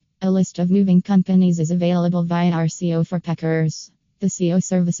list of moving companies is available via our SEO for Packers. The SEO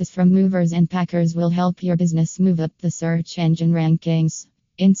services from movers and packers will help your business move up the search engine rankings.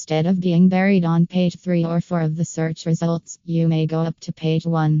 Instead of being buried on page 3 or 4 of the search results, you may go up to page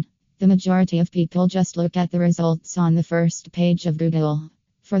 1. The majority of people just look at the results on the first page of Google.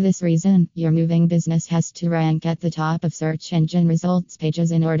 For this reason, your moving business has to rank at the top of search engine results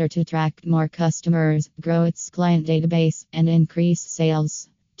pages in order to attract more customers, grow its client database, and increase sales.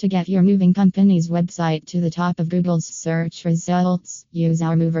 To get your moving company's website to the top of Google's search results, use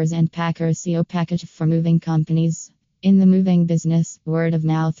our Movers and Packers SEO package for moving companies. In the moving business, word of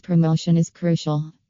mouth promotion is crucial.